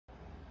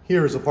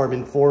Here is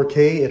apartment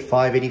 4K at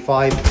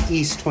 585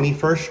 East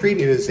 21st Street.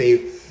 It is a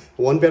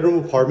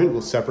one-bedroom apartment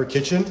with separate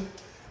kitchen.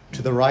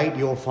 To the right,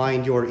 you'll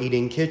find your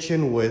eat-in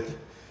kitchen with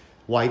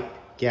white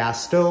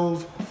gas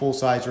stove,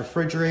 full-size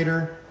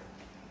refrigerator.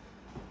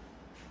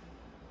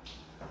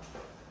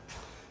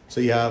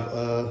 So you have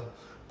a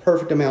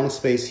perfect amount of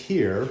space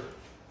here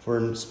for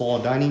a small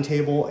dining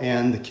table,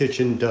 and the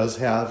kitchen does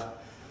have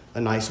a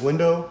nice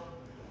window.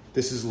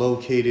 This is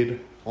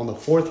located on the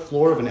 4th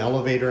floor of an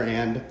elevator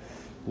and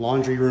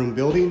laundry room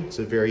building. It's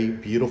a very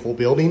beautiful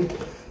building.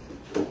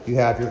 You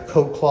have your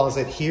coat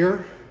closet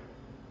here.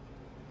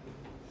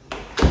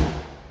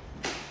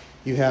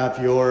 You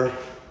have your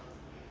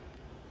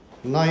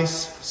nice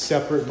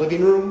separate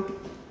living room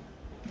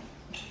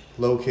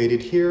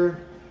located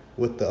here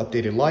with the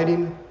updated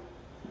lighting.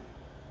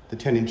 The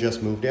tenant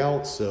just moved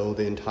out, so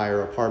the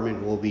entire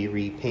apartment will be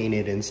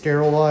repainted and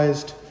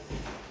sterilized.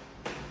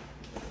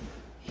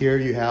 Here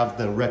you have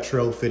the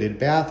retrofitted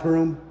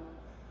bathroom.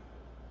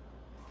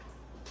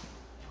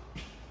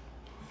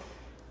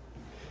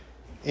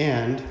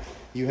 And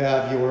you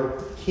have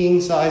your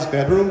king-size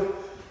bedroom.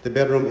 The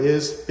bedroom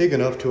is big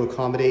enough to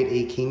accommodate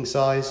a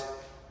king-size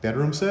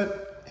bedroom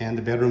set, and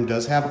the bedroom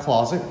does have a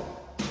closet.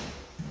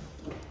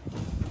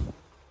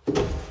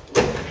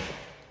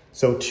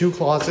 So 2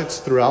 closets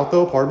throughout the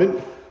apartment,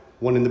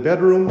 one in the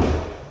bedroom,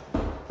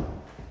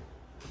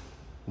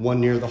 one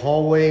near the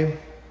hallway,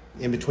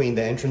 in between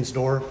the entrance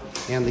door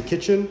and the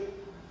kitchen.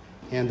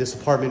 And this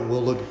apartment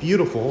will look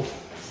beautiful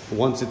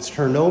once it's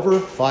turned over.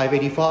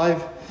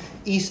 585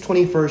 East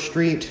 21st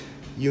Street,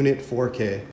 Unit 4K.